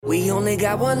We only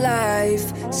got one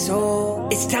life, so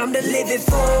it's time to live it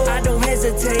full. I don't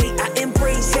hesitate, I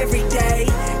embrace every day,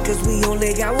 cause we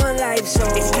only got one life, so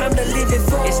it's time to live it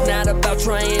full. It's not about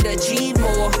trying to achieve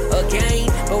more again,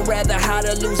 but rather how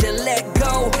to lose and let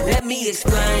go. Let me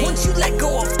explain. Once you let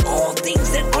go of all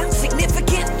things that aren't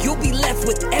significant, you'll be left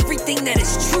with everything that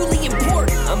is truly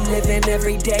important. I'm living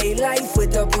everyday life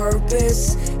with a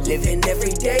purpose. Living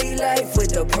everyday life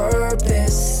with a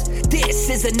purpose. This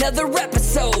is another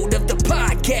episode of the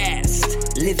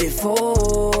podcast. Live it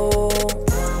full.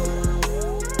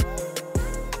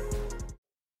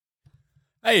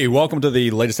 Hey, welcome to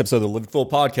the latest episode of the Live It Full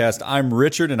podcast. I'm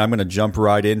Richard, and I'm going to jump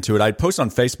right into it. I posted on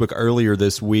Facebook earlier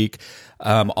this week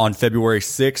on February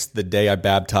 6th, the day I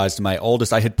baptized my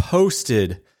oldest. I had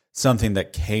posted something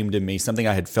that came to me, something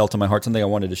I had felt in my heart, something I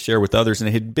wanted to share with others, and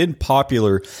it had been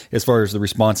popular as far as the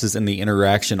responses and the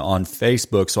interaction on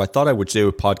Facebook. So I thought I would do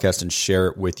a podcast and share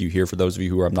it with you here for those of you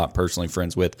who I'm not personally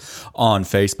friends with on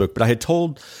Facebook. But I had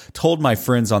told my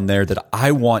friends on there that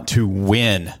I want to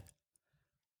win,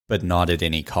 but not at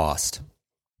any cost.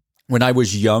 When I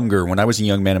was younger, when I was a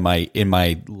young man in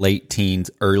my late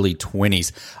teens, early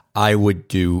 20s, I would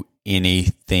do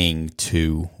anything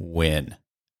to win.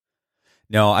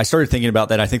 No, I started thinking about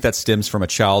that. I think that stems from a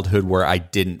childhood where I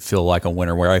didn't feel like a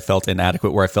winner, where I felt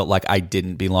inadequate, where I felt like I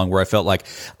didn't belong, where I felt like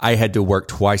I had to work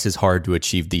twice as hard to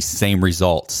achieve the same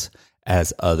results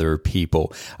as other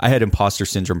people. I had imposter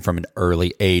syndrome from an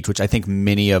early age, which I think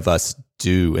many of us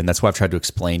do. And that's why I've tried to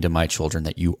explain to my children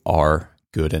that you are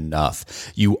good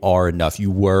enough. You are enough. You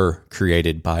were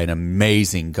created by an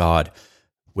amazing God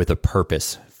with a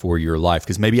purpose for your life.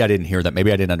 Because maybe I didn't hear that.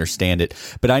 Maybe I didn't understand it.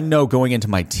 But I know going into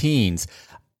my teens,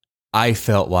 I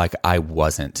felt like I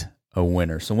wasn't a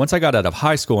winner. So once I got out of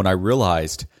high school and I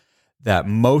realized that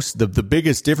the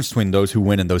biggest difference between those who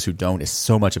win and those who don't is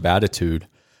so much of attitude,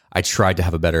 I tried to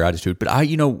have a better attitude. But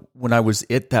when I was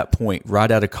at that point,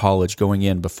 right out of college, going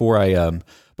in before I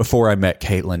met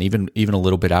Caitlin, even a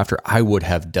little bit after, I would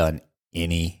have done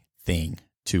anything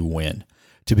to win,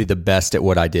 to be the best at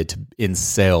what I did, in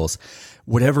sales,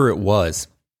 whatever it was.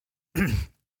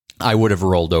 I would have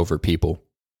rolled over people.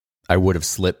 I would have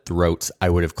slit throats. I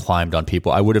would have climbed on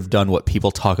people. I would have done what people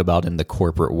talk about in the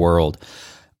corporate world.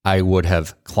 I would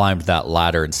have climbed that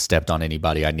ladder and stepped on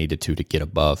anybody I needed to get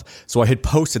above. So I had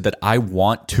posted that I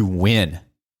want to win,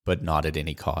 but not at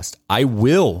any cost. I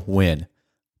will win,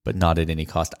 but not at any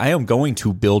cost. I am going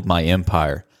to build my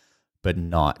empire, but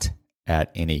not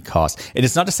at any cost. And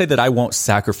it's not to say that I won't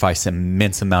sacrifice an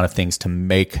immense amount of things to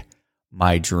make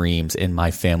my dreams and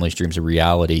my family's dreams a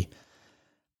reality,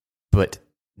 but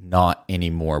not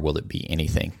anymore will it be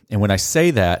anything. And when I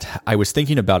say that, I was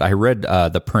thinking about, I read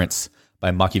The Prince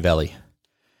by Machiavelli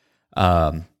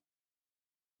a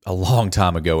long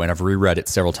time ago, and I've reread it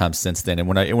several times since then. And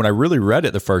when I really read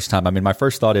it the first time, my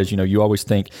first thought is, you always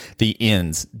think the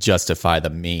ends justify the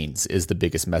means is the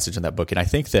biggest message in that book. And I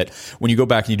think that when you go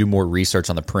back and you do more research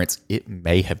on The Prince, it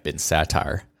may have been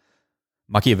satire.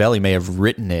 Machiavelli may have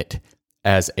written it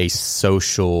as a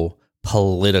social,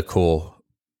 political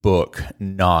book,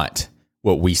 not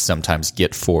what we sometimes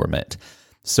get from it.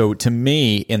 So to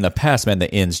me, in the past, man,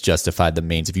 the ends justified the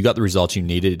means. If you got the results you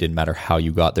needed, it didn't matter how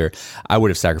you got there. I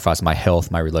would have sacrificed my health,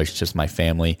 my relationships, my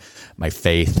family, my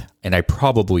faith, and I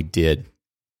probably did.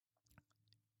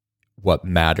 What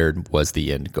mattered was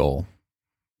the end goal.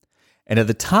 And at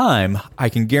the time, I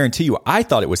can guarantee you, I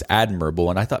thought it was admirable,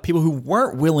 and I thought people who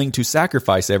weren't willing to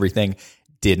sacrifice everything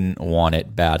didn't want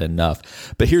it bad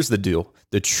enough. But here's the deal.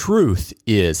 The truth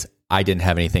is, I didn't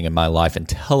have anything in my life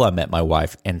until I met my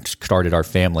wife and started our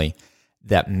family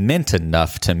that meant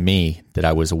enough to me that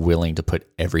I was willing to put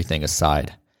everything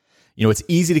aside. It's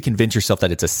easy to convince yourself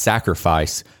that it's a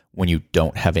sacrifice when you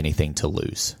don't have anything to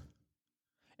lose.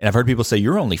 And I've heard people say,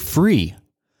 you're only free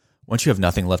once you have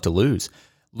nothing left to lose.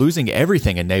 Losing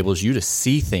everything enables you to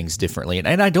see things differently.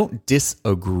 And I don't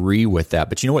disagree with that.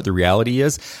 But you know what the reality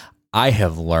is? I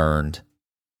have learned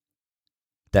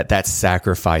that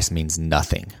sacrifice means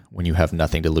nothing when you have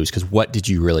nothing to lose. Because what did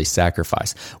you really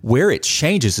sacrifice? Where it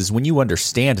changes is when you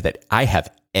understand that I have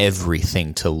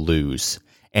everything to lose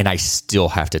and I still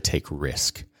have to take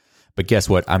risk. But guess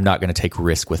what? I'm not going to take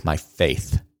risk with my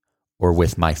faith or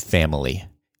with my family.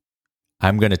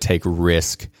 I'm going to take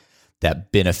risk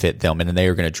that benefit them, and then they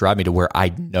are going to drive me to where I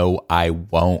know I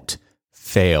won't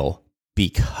fail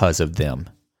because of them.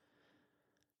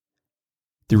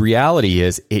 The reality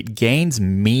is it gains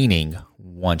meaning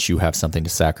once you have something to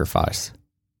sacrifice.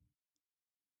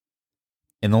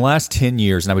 In the last 10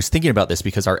 years, and I was thinking about this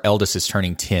because our eldest is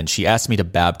turning 10, she asked me to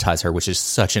baptize her, which is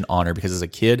such an honor because as a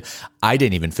kid, I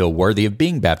didn't even feel worthy of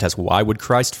being baptized. Why would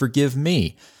Christ forgive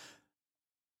me?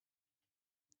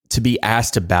 To be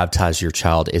asked to baptize your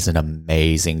child is an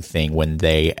amazing thing when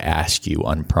they ask you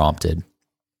unprompted.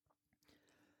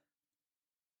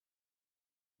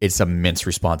 It's immense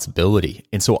responsibility.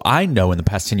 And so I know in the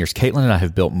past 10 years, Caitlin and I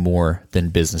have built more than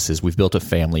businesses. We've built a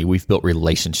family. We've built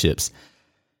relationships.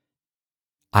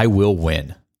 I will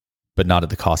win, but not at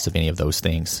the cost of any of those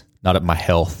things. Not at my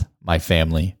health, my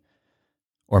family,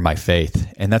 or my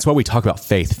faith. And that's why we talk about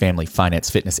faith, family, finance,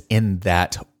 fitness in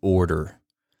that order.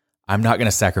 I'm not going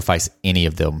to sacrifice any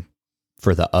of them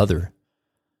for the other.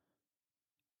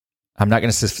 I'm not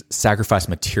going to sacrifice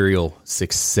material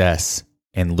success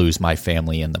and lose my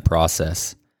family in the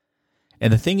process.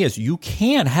 And the thing is, you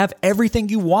can have everything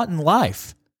you want in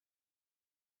life.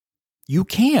 You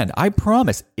can, I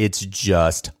promise. It's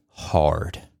just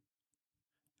hard.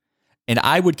 And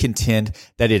I would contend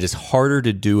that it is harder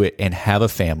to do it and have a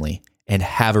family and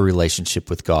have a relationship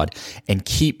with God and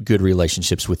keep good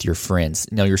relationships with your friends.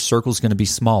 Now, your circle is going to be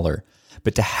smaller,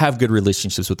 but to have good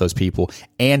relationships with those people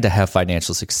and to have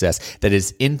financial success, that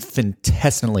is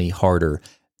infinitesimally harder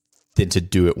than to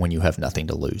do it when you have nothing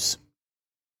to lose.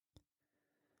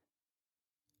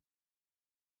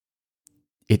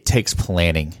 It takes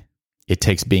planning. It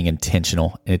takes being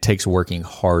intentional, and it takes working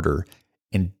harder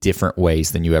in different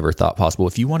ways than you ever thought possible.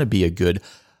 If you want to be a good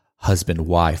husband,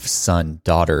 wife, son,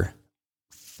 daughter,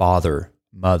 father,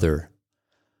 mother,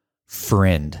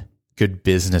 friend, good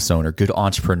business owner, good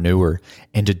entrepreneur,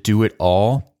 and to do it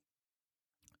all,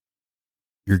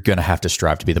 you're going to have to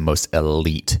strive to be the most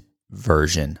elite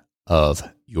version of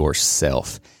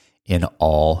yourself in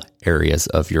all areas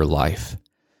of your life.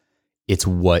 It's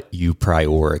what you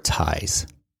prioritize.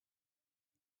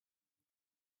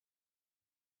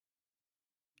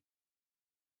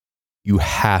 You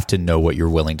have to know what you're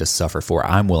willing to suffer for.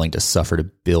 I'm willing to suffer to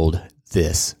build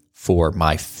this for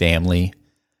my family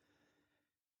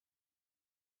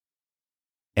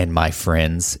and my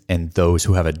friends and those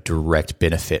who have a direct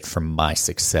benefit from my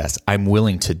success. I'm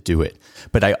willing to do it.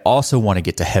 But I also want to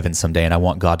get to heaven someday, and I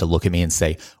want God to look at me and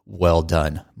say, "Well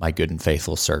done, my good and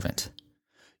faithful servant.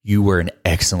 You were an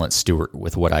excellent steward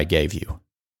with what I gave you.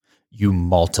 You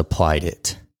multiplied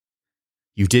it.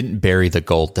 You didn't bury the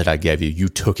gold that I gave you. You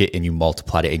took it and you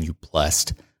multiplied it and you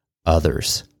blessed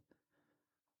others."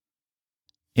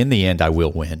 In the end, I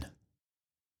will win.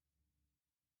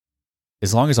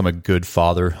 As long as I'm a good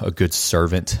father, a good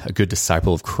servant, a good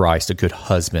disciple of Christ, a good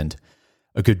husband,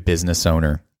 a good business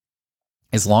owner,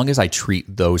 as long as I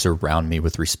treat those around me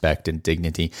with respect and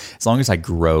dignity, as long as I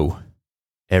grow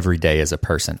every day as a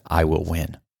person, I will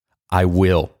win. I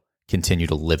will continue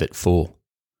to live it full.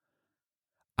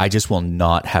 I just will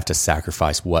not have to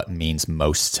sacrifice what means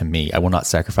most to me. I will not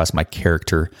sacrifice my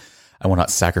character. I will not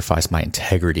sacrifice my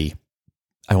integrity.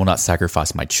 I will not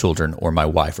sacrifice my children or my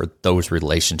wife or those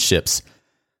relationships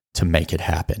to make it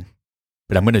happen.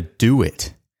 But I'm going to do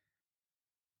it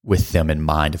with them in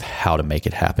mind of how to make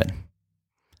it happen.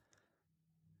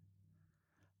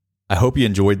 I hope you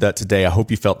enjoyed that today. I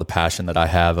hope you felt the passion that I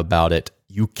have about it.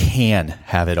 You can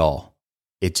have it all.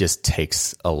 It just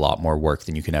takes a lot more work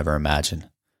than you can ever imagine.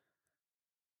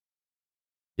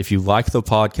 If you like the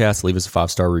podcast, leave us a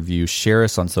 5-star review, share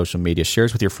us on social media, share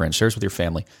us with your friends, share us with your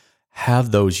family.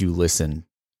 Have those you listen,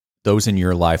 those in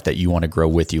your life that you want to grow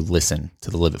with you, listen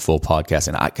to the Live It Full podcast.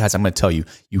 And guys, I'm going to tell you,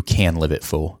 you can live it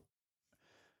full.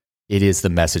 It is the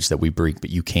message that we bring, but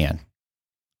you can.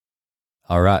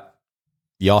 All right.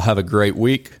 Y'all have a great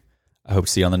week. I hope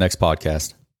to see you on the next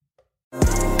podcast.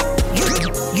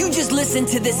 You just listened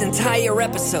to this entire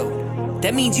episode.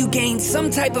 That means you gained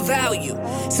some type of value.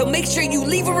 So make sure you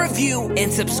leave a review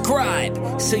and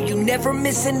subscribe so you never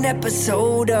miss an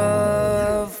episode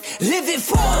of Live It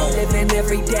Full. Living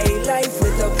everyday life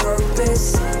with a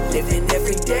purpose. Living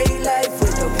everyday life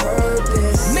with a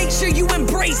purpose. Make sure you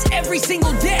embrace every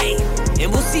single day.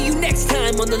 And we'll see you next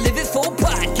time on the Live It Full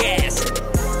podcast.